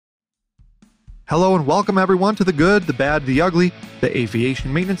Hello and welcome everyone to the good, the bad, the ugly, the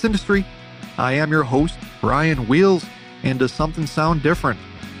aviation maintenance industry. I am your host, Brian Wheels, and does something sound different?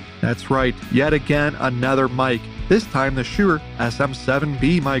 That's right, yet again another mic, this time the Shure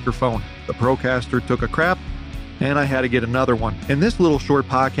SM7B microphone. The Procaster took a crap, and I had to get another one. In this little short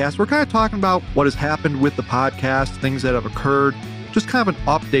podcast, we're kind of talking about what has happened with the podcast, things that have occurred, just kind of an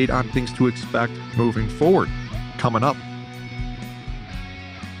update on things to expect moving forward. Coming up.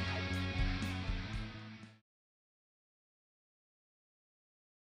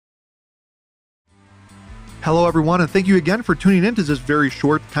 Hello, everyone, and thank you again for tuning in to this very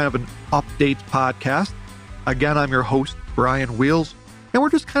short kind of an update podcast. Again, I'm your host, Brian Wheels, and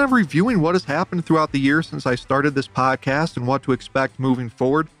we're just kind of reviewing what has happened throughout the year since I started this podcast and what to expect moving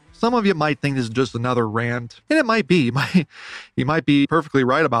forward. Some of you might think this is just another rant, and it might be. You might be perfectly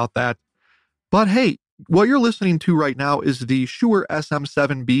right about that. But hey, what you're listening to right now is the Shure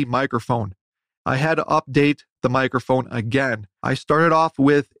SM7B microphone. I had to update the microphone again. I started off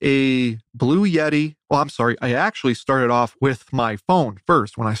with a Blue Yeti. I actually started off with my phone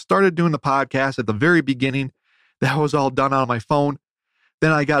first. When I started doing the podcast at the very beginning, that was all done on my phone.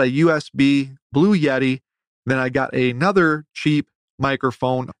 Then I got a USB Blue Yeti. Then I got another cheap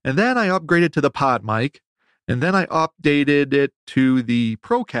microphone. And then I upgraded to the pod mic. And then I updated it to the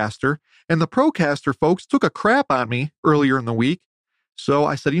Procaster. And the Procaster, folks, took a crap on me earlier in the week. So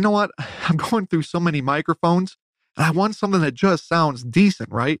I said, you know what? I'm going through so many microphones, and I want something that just sounds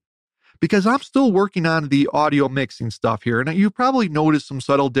decent, right? Because I'm still working on the audio mixing stuff here. And you probably noticed some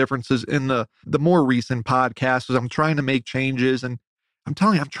subtle differences in the more recent podcasts as I'm trying to make changes. And I'm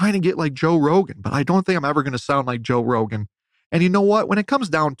telling you, I'm trying to get like Joe Rogan, but I don't think I'm ever going to sound like Joe Rogan. And you know what? When it comes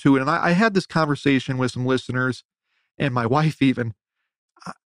down to it, and I had this conversation with some listeners and my wife even,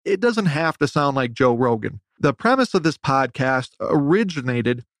 it doesn't have to sound like Joe Rogan. The premise of this podcast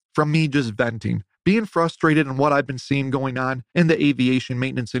originated from me just venting, being frustrated in what I've been seeing going on in the aviation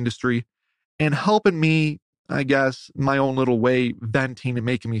maintenance industry, and helping me, I guess, my own little way, venting and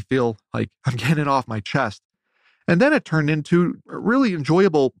making me feel like I'm getting it off my chest. And then it turned into a really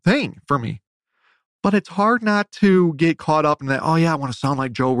enjoyable thing for me. But it's hard not to get caught up in that, oh yeah, I want to sound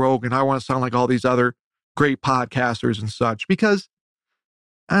like Joe Rogan. I want to sound like all these other great podcasters and such, because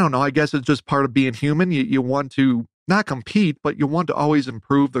I don't know, I guess it's just part of being human. You want to not compete, but you want to always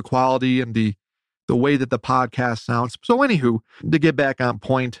improve the quality and the way that the podcast sounds. So anywho, to get back on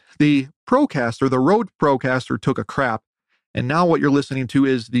point, the Procaster, the Rode Procaster took a crap. And now what you're listening to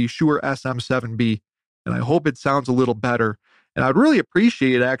is the Shure SM7B. And I hope it sounds a little better. And I'd really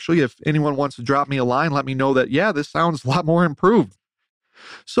appreciate, actually, if anyone wants to drop me a line, let me know that, yeah, this sounds a lot more improved.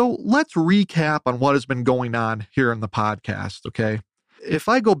 So let's recap on what has been going on here in the podcast, okay? If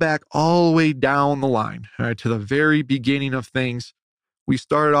I go back all the way down the line, all right, to the very beginning of things, we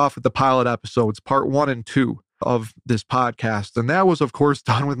started off with the pilot episodes, part 1 and 2 of this podcast. And that was, of course,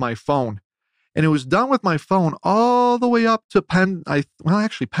 done with my phone. And it was done with my phone all the way up to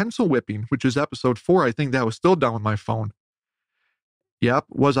pencil whipping, which is episode 4. I think that was still done with my phone. Yep.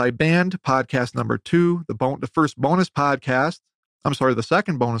 Was I banned? Podcast number 2, the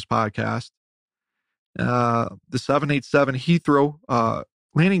second bonus podcast. The 787 Heathrow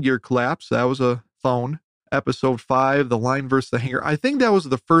landing gear collapse. That was a phone. Episode 5, the line versus the hanger. I think that was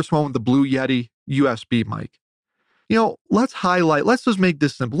the first one with the Blue Yeti USB mic. You know, let's just make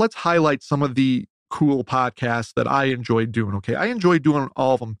this simple. Let's highlight some of the cool podcasts that I enjoyed doing, okay? I enjoyed doing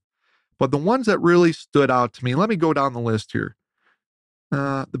all of them, but the ones that really stood out to me, let me go down the list here.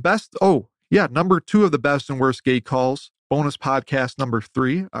 Number 2 of the best and worst gate calls, bonus podcast number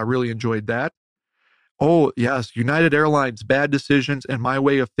 3. I really enjoyed that. Oh, yes, United Airlines, Bad Decisions, and My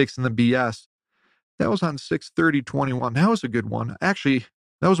Way of Fixing the BS. That was on 6/30/21. That was a good one. Actually,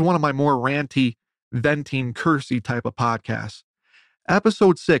 that was one of my more ranty, venting, cursy type of podcasts.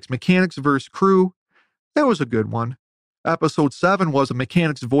 Episode 6, Mechanics vs. Crew. That was a good one. Episode 7 was A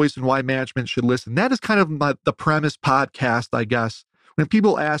Mechanic's Voice and Why Management Should Listen. That is kind of the premise podcast, I guess. When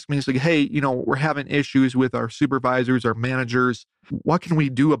people ask me, it's like, hey, we're having issues with our supervisors, our managers. What can we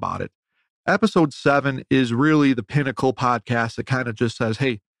do about it? Episode 7 is really the pinnacle podcast that kind of just says,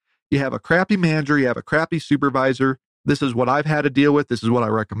 hey, you have a crappy manager, you have a crappy supervisor. This is what I've had to deal with. This is what I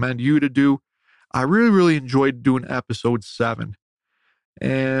recommend you to do. I really, really enjoyed doing episode 7.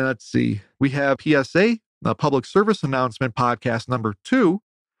 And let's see, we have PSA, the Public Service Announcement podcast number 2.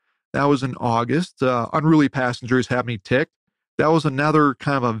 That was in August. Unruly Passengers Have Me Ticked. That was another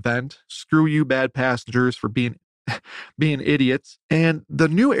kind of event. Screw you, bad passengers, for being idiots. And the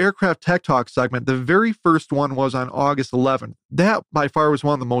new Aircraft Tech Talk segment, the very first one was on August 11th. That by far was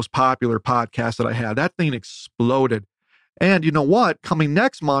one of the most popular podcasts that I had. That thing exploded. And you know what? Coming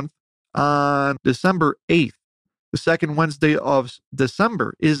next month, On December 8th, the second Wednesday of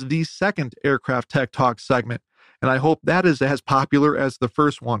December, is the second Aircraft Tech Talk segment. And I hope that is as popular as the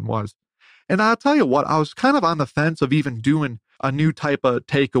first one was. And I'll tell you what, I was kind of on the fence of even doing a new type of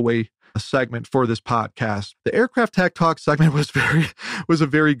takeaway segment for this podcast. The Aircraft Tech Talk segment was a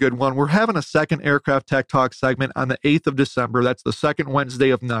very good one. We're having a second Aircraft Tech Talk segment on the 8th of December. That's the second Wednesday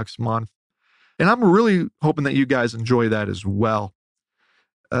of next month. And I'm really hoping that you guys enjoy that as well.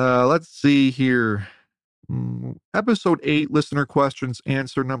 Let's see here. Episode 8, listener questions,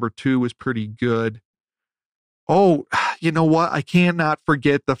 answer number 2 was pretty good. Oh, you know what? I cannot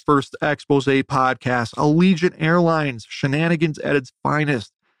forget the first Expose podcast, Allegiant Airlines, Shenanigans at its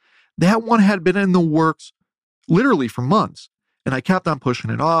finest. That one had been in the works literally for months, and I kept on pushing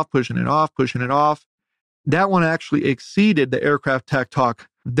it off. That one actually exceeded the Aircraft Tech Talk.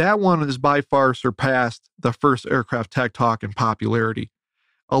 That one has by far surpassed the first Aircraft Tech Talk in popularity.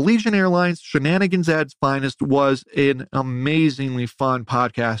 Allegiant Airlines, Shenanigans at its finest was an amazingly fun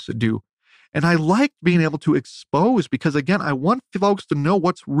podcast to do. And I liked being able to expose because, again, I want folks to know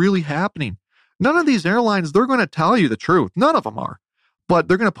what's really happening. None of these airlines, they're going to tell you the truth. None of them are. But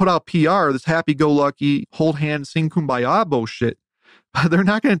they're going to put out PR, this happy-go-lucky, hold hands, sing kumbaya bullshit. But they're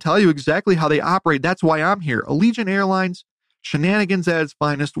not going to tell you exactly how they operate. That's why I'm here. Allegiant Airlines, Shenanigans at its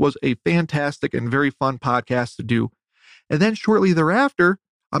finest was a fantastic and very fun podcast to do. And then shortly thereafter,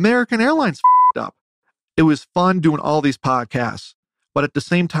 American Airlines f***ed up. It was fun doing all these podcasts. But at the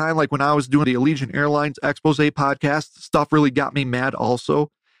same time, like when I was doing the Allegiant Airlines Expose podcast, stuff really got me mad also.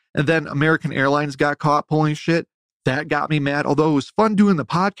 And then American Airlines got caught pulling shit. That got me mad. Although it was fun doing the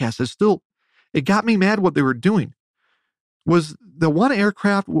podcast, it got me mad what they were doing. Was the one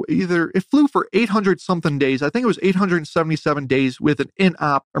aircraft it flew for 800 something days. I think it was 877 days with an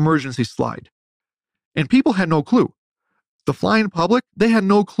in-op emergency slide. And people had no clue. The flying public, they had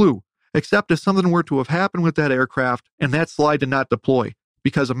no clue, except if something were to have happened with that aircraft and that slide did not deploy.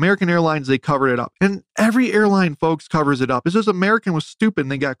 Because American Airlines, they covered it up. And every airline, folks, covers it up. It's just American was stupid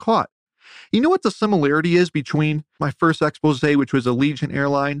and they got caught. You know what the similarity is between my first expose, which was Allegiant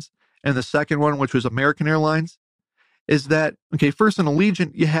Airlines, and the second one, which was American Airlines? Is that, okay, first in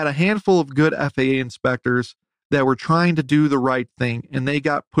Allegiant, you had a handful of good FAA inspectors that were trying to do the right thing, and they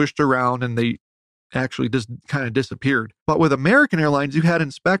got pushed around and they actually just kind of disappeared. But with American Airlines, you had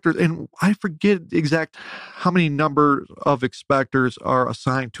inspectors, and I forget exact how many number of inspectors are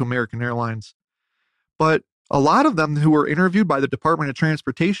assigned to American Airlines. But a lot of them who were interviewed by the Department of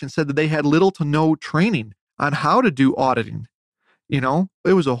Transportation said that they had little to no training on how to do auditing. You know,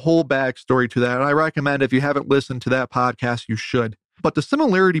 it was a whole backstory to that. And I recommend if you haven't listened to that podcast, you should. But the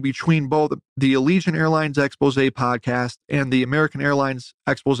similarity between both the Allegiant Airlines Expose podcast and the American Airlines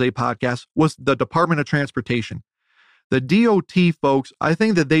Expose podcast was the Department of Transportation. The DOT folks, I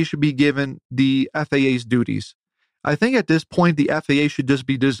think that they should be given the FAA's duties. I think at this point, the FAA should just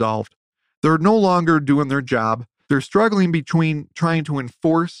be dissolved. They're no longer doing their job. They're struggling between trying to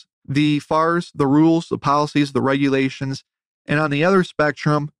enforce the FARs, the rules, the policies, the regulations, and on the other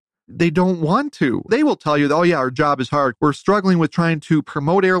spectrum, they don't want to. They will tell you, oh yeah, our job is hard. We're struggling with trying to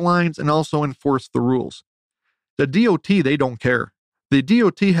promote airlines and also enforce the rules. The DOT, they don't care. The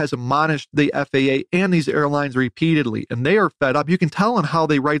DOT has admonished the FAA and these airlines repeatedly, and they are fed up. You can tell on how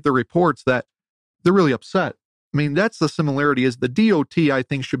they write their reports that they're really upset. I mean, that's the similarity is the DOT, I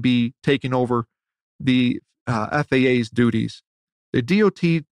think, should be taking over the FAA's duties. The DOT,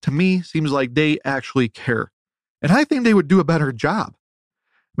 to me, seems like they actually care. And I think they would do a better job.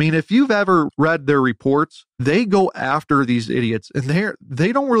 I mean, if you've ever read their reports, they go after these idiots and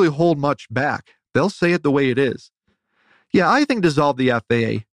they don't really hold much back. They'll say it the way it is. Yeah, I think dissolve the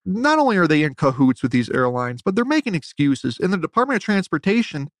FAA. Not only are they in cahoots with these airlines, but they're making excuses. In the Department of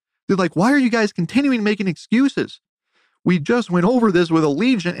Transportation, they're like, why are you guys continuing making excuses? We just went over this with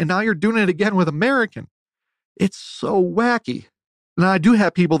Allegiant and now you're doing it again with American. It's so wacky. And I do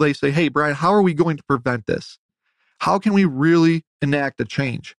have people, they say, hey, Brian, how are we going to prevent this? How can we really enact a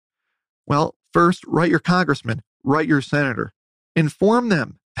change? Well, first, write your congressman, write your senator, inform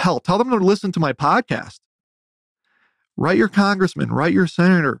them. Hell, tell them to listen to my podcast. Write your congressman, write your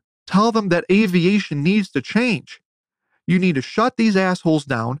senator. Tell them that aviation needs to change. You need to shut these assholes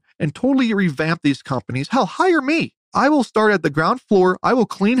down and totally revamp these companies. Hell, hire me. I will start at the ground floor. I will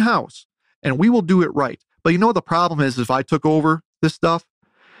clean house and we will do it right. But you know what the problem is if I took over this stuff?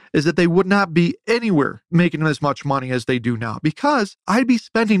 Is that they would not be anywhere making as much money as they do now because I'd be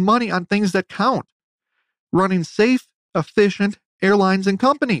spending money on things that count. Running safe, efficient airlines and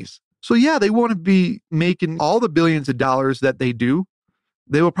companies. So yeah, they won't be making all the billions of dollars that they do.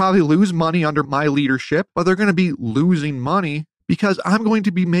 They will probably lose money under my leadership, but they're going to be losing money because I'm going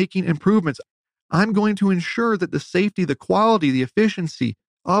to be making improvements. I'm going to ensure that the safety, the quality, the efficiency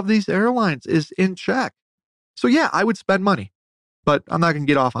of these airlines is in check. So yeah, I would spend money, but I'm not going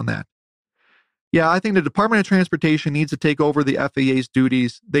to get off on that. Yeah, I think the Department of Transportation needs to take over the FAA's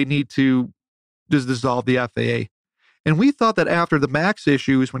duties. They need to just dissolve the FAA. And we thought that after the MAX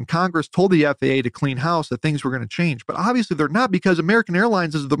issues, when Congress told the FAA to clean house, that things were going to change. But obviously they're not, because American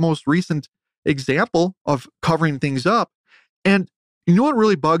Airlines is the most recent example of covering things up. And you know what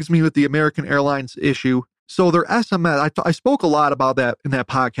really bugs me with the American Airlines issue? So their SMS, I spoke a lot about that in that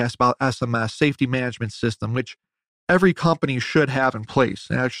podcast about SMS, Safety Management System, which every company should have in place.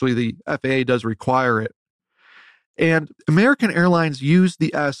 Actually, the FAA does require it. And American Airlines used the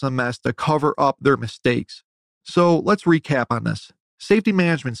SMS to cover up their mistakes. So let's recap on this. Safety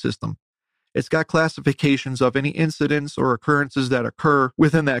Management System. It's got classifications of any incidents or occurrences that occur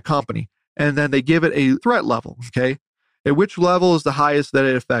within that company. And then they give it a threat level, okay? At which level is the highest that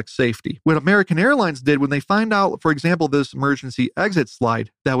it affects safety? What American Airlines did when they find out, for example, this emergency exit slide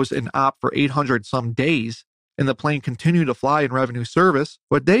that was in op for 800 some days, and the plane continued to fly in revenue service,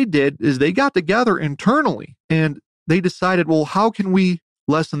 what they did is they got together internally and they decided, well, how can we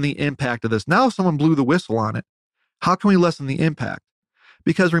lessen the impact of this? Now someone blew the whistle on it. How can we lessen the impact?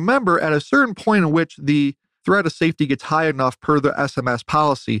 Because remember, at a certain point in which the threat of safety gets high enough per the SMS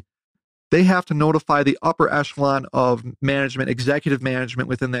policy, they have to notify the upper echelon of management, executive management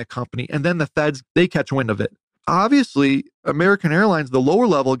within that company, and then the feds, they catch wind of it. Obviously, American Airlines, the lower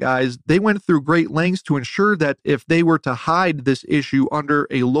level guys, they went through great lengths to ensure that if they were to hide this issue under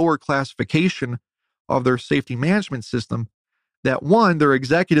a lower classification of their safety management system, that one, their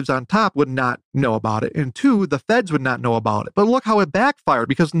executives on top would not know about it, and two, the feds would not know about it. But look how it backfired,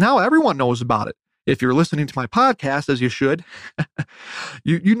 because now everyone knows about it. If you're listening to my podcast, as you should,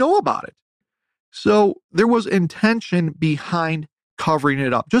 you know about it. So there was intention behind covering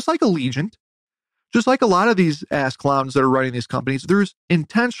it up, just like Allegiant, just like a lot of these ass clowns that are running these companies. There's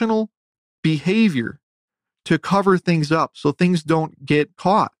intentional behavior to cover things up so things don't get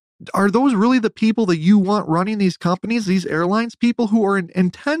caught. Are those really the people that you want running these companies, these airlines? People who are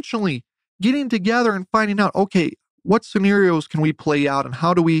intentionally getting together and finding out, okay, what scenarios can we play out and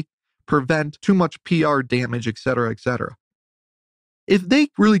how do we prevent too much PR damage, et cetera, et cetera. If they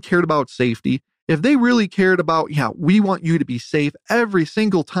really cared about safety, if they really cared about, we want you to be safe every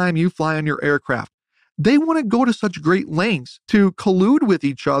single time you fly on your aircraft, they want to go to such great lengths to collude with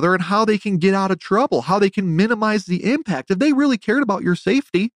each other and how they can get out of trouble, how they can minimize the impact. If they really cared about your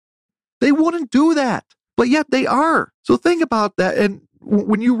safety, they wouldn't do that, but yet they are. So think about that. And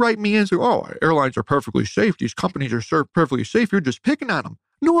when you write me in and say, oh, airlines are perfectly safe, these companies are perfectly safe, you're just picking on them.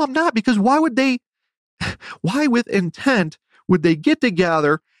 No, I'm not, because why with intent would they get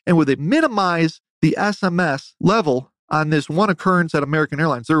together and would they minimize the SMS level on this one occurrence at American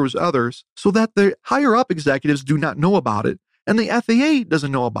Airlines? There was others, so that the higher up executives do not know about it and the FAA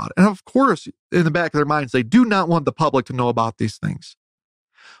doesn't know about it. And of course, in the back of their minds, they do not want the public to know about these things.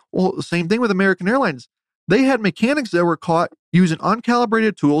 Well, the same thing with American Airlines. They had mechanics that were caught using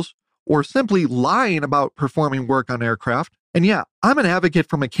uncalibrated tools or simply lying about performing work on aircraft. And yeah, I'm an advocate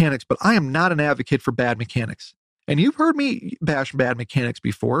for mechanics, but I am not an advocate for bad mechanics. And you've heard me bash bad mechanics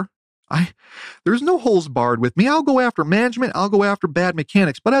before. There's no holes barred with me. I'll go after management. I'll go after bad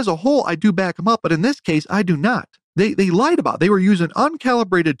mechanics. But as a whole, I do back them up. But in this case, I do not. They lied about it. They were using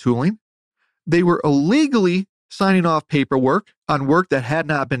uncalibrated tooling. They were illegally signing off paperwork on work that had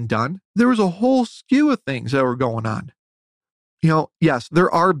not been done. There was a whole skew of things that were going on. Yes,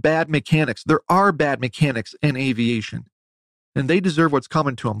 there are bad mechanics. There are bad mechanics in aviation, and they deserve what's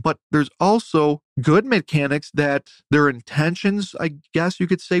coming to them. But there's also good mechanics that their intentions, I guess you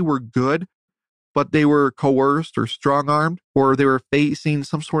could say, were good, but they were coerced or strong-armed, or they were facing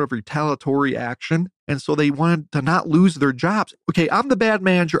some sort of retaliatory action. And so they wanted to not lose their jobs. Okay, I'm the bad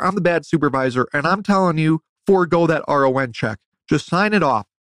manager, I'm the bad supervisor, and I'm telling you, forego that RON check. Just sign it off.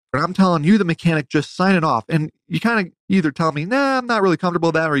 And I'm telling you, the mechanic, just sign it off. And you kind of either tell me, nah, I'm not really comfortable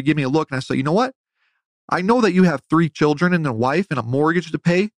with that, or you give me a look and I say, you know what? I know that you have 3 children and a wife and a mortgage to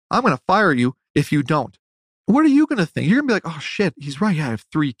pay. I'm going to fire you if you don't. What are you going to think? You're going to be like, oh shit, he's right. I have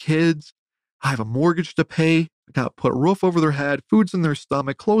 3 kids. I have a mortgage to pay. I got to put a roof over their head, food's in their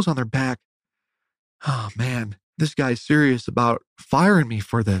stomach, clothes on their back. Oh man, this guy's serious about firing me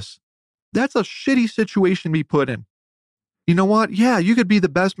for this. That's a shitty situation to be put in. You know what? Yeah, you could be the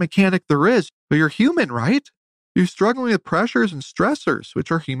best mechanic there is, but you're human, right? You're struggling with pressures and stressors,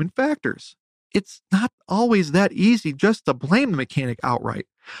 which are human factors. It's not always that easy just to blame the mechanic outright.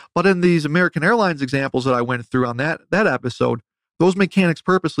 But in these American Airlines examples that I went through on that episode, those mechanics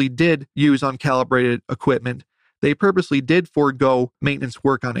purposely did use uncalibrated equipment. They purposely did forego maintenance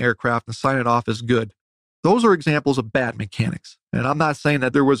work on aircraft and sign it off as good. Those are examples of bad mechanics. And I'm not saying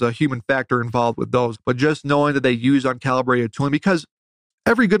that there was a human factor involved with those, but just knowing that they use uncalibrated tooling, because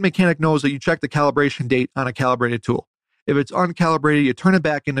every good mechanic knows that you check the calibration date on a calibrated tool. If it's uncalibrated, you turn it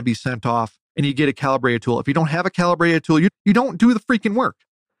back in to be sent off and you get a calibrated tool. If you don't have a calibrated tool, you don't do the freaking work.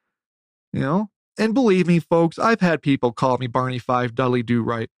 And believe me, folks, I've had people call me Barney Fife, Dudley Do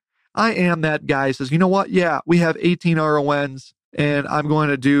Right. I am that guy who says, you know what? Yeah, we have 18 RONs and I'm going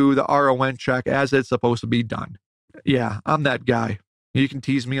to do the RON check as it's supposed to be done. Yeah, I'm that guy. You can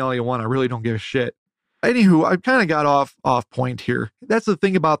tease me all you want. I really don't give a shit. Anywho, I kind of got off point here. That's the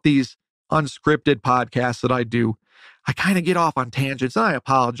thing about these unscripted podcasts that I do. I kind of get off on tangents, and I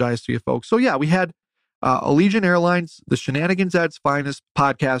apologize to you folks. So yeah, we had Allegiant Airlines, the Shenanigans at its Finest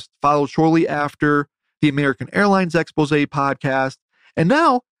podcast, followed shortly after the American Airlines Expose podcast. And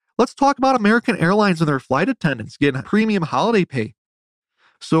now let's talk about American Airlines and their flight attendants getting premium holiday pay.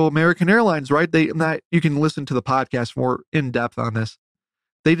 So American Airlines, right? You can listen to the podcast more in depth on this.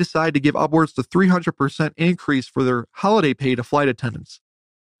 They decide to give upwards to 300% increase for their holiday pay to flight attendants.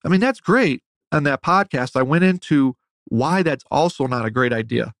 I mean, that's great. On that podcast, I went into why that's also not a great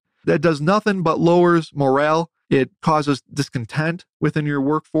idea. That does nothing but lowers morale. It causes discontent within your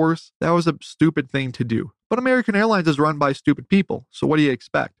workforce. That was a stupid thing to do. But American Airlines is run by stupid people. So what do you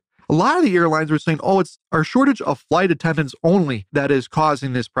expect? A lot of the airlines were saying, it's our shortage of flight attendants only that is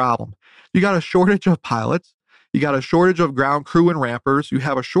causing this problem. You got a shortage of pilots. You got a shortage of ground crew and rampers. You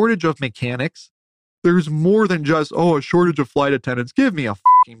have a shortage of mechanics. There's more than just, a shortage of flight attendants. Give me a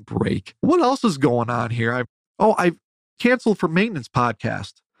fucking break. What else is going on here? I've canceled for maintenance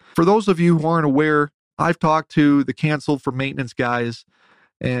podcast. For those of you who aren't aware, I've talked to the canceled for maintenance guys,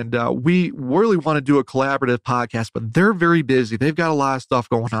 and we really want to do a collaborative podcast, but they're very busy. They've got a lot of stuff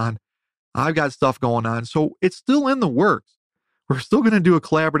going on. I've got stuff going on. So it's still in the works. We're still going to do a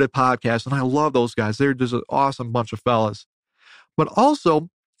collaborative podcast, and I love those guys. They're just an awesome bunch of fellas. But also,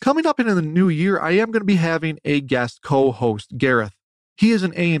 coming up into the new year, I am going to be having a guest co-host, Gareth. He is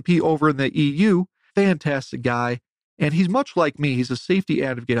an A&P over in the EU, fantastic guy, and he's much like me. He's a safety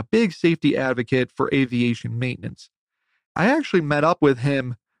advocate, a big safety advocate for aviation maintenance. I actually met up with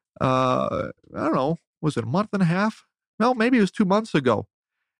him, I don't know, was it a month and a half? No, maybe it was 2 months ago.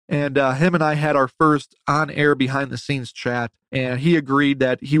 And him and I had our first on-air behind-the-scenes chat, and he agreed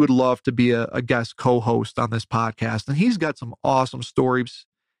that he would love to be a guest co-host on this podcast. And he's got some awesome stories.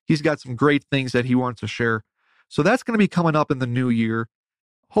 He's got some great things that he wants to share. So that's going to be coming up in the new year.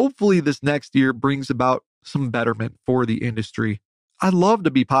 Hopefully this next year brings about some betterment for the industry. I'd love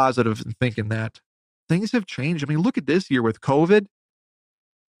to be positive in thinking that things have changed. I mean, look at this year with COVID.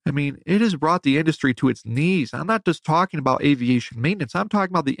 I mean, it has brought the industry to its knees. I'm not just talking about aviation maintenance. I'm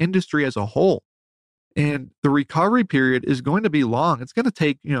talking about the industry as a whole. And the recovery period is going to be long. It's going to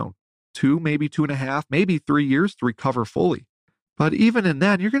take, 2, maybe 2.5, maybe 3 years to recover fully. But even in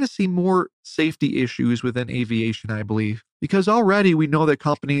that, you're going to see more safety issues within aviation, I believe, because already we know that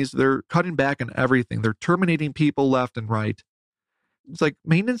companies, they're cutting back on everything. They're terminating people left and right. It's like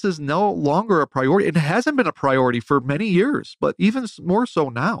maintenance is no longer a priority. It hasn't been a priority for many years, but even more so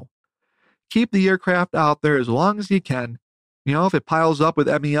now. Keep the aircraft out there as long as you can. If it piles up with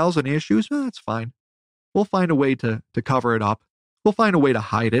MELs and issues, that's fine. We'll find a way to cover it up. We'll find a way to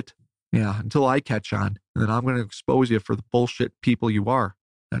hide it. Yeah, until I catch on. And then I'm going to expose you for the bullshit people you are.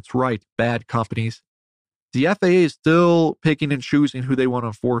 That's right, bad companies. The FAA is still picking and choosing who they want to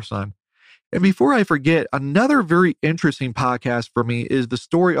enforce on. And before I forget, another very interesting podcast for me is the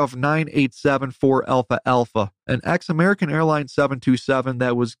story of 9874 Alpha Alpha, an ex-American Airlines 727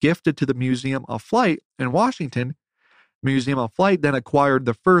 that was gifted to the Museum of Flight in Washington. Museum of Flight then acquired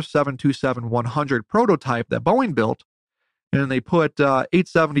the first 727-100 prototype that Boeing built, and they put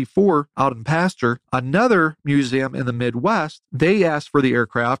 874 out in pasture. Another museum in the Midwest, they asked for the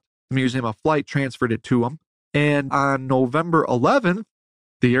aircraft. The Museum of Flight transferred it to them. And on November 11th,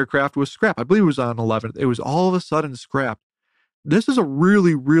 the aircraft was scrapped. I believe it was on 11th. It was all of a sudden scrapped. This is a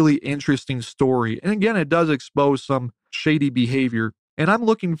really, really interesting story. And again, it does expose some shady behavior. And I'm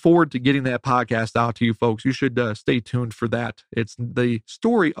looking forward to getting that podcast out to you folks. You should stay tuned for that. It's the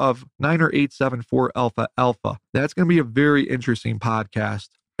story of 9874 Alpha Alpha. That's going to be a very interesting podcast.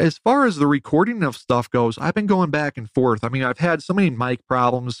 As far as the recording of stuff goes, I've been going back and forth. I mean, I've had so many mic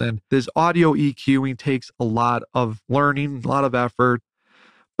problems, and this audio EQing takes a lot of learning, a lot of effort.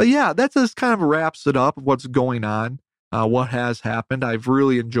 But yeah, that just kind of wraps it up, what's going on, what has happened. I've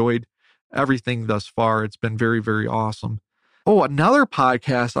really enjoyed everything thus far. It's been very, very awesome. Oh, another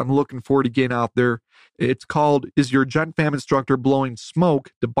podcast I'm looking forward to getting out there. It's called Is Your Gen Fam Instructor Blowing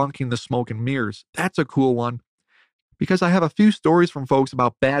Smoke? Debunking the Smoke and Mirrors. That's a cool one. because I have a few stories from folks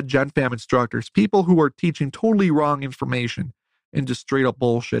about bad GenFam instructors, people who are teaching totally wrong information and just straight up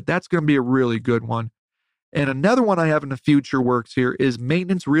bullshit. That's going to be a really good one. And another one I have in the future works here is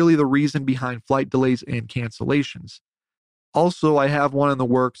maintenance really the reason behind flight delays and cancellations. Also, I have one in the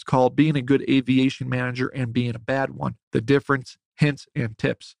works called being a good aviation manager and being a bad one, the difference, hints, and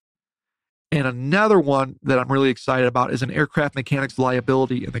tips. And another one that I'm really excited about is an aircraft mechanic's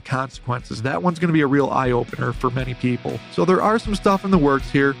liability and the consequences. That one's going to be a real eye-opener for many people. So there are some stuff in the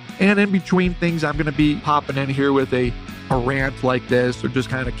works here. And in between things, I'm going to be popping in here with a rant like this or just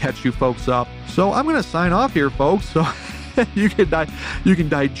kind of catch you folks up. So I'm going to sign off here, folks. So you can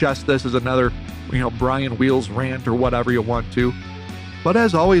digest this as another, Brian Wheels rant or whatever you want to. But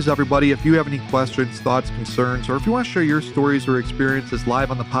as always, everybody, if you have any questions, thoughts, concerns, or if you want to share your stories or experiences live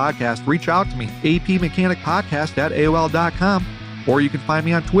on the podcast, reach out to me, apmechanicpodcast@aol.com, or you can find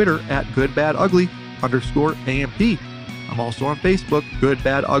me on Twitter at goodbadugly_AMP. I'm also on Facebook, Good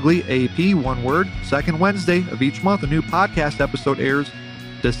Bad Ugly AP, one word. Second Wednesday of each month, a new podcast episode airs.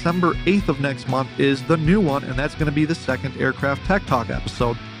 December 8th of next month is the new one, and that's going to be the second Aircraft Tech Talk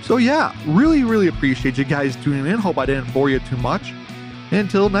episode. So yeah, really, really appreciate you guys tuning in. Hope I didn't bore you too much.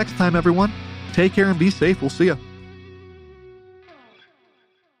 Until next time, everyone, take care and be safe. We'll see you.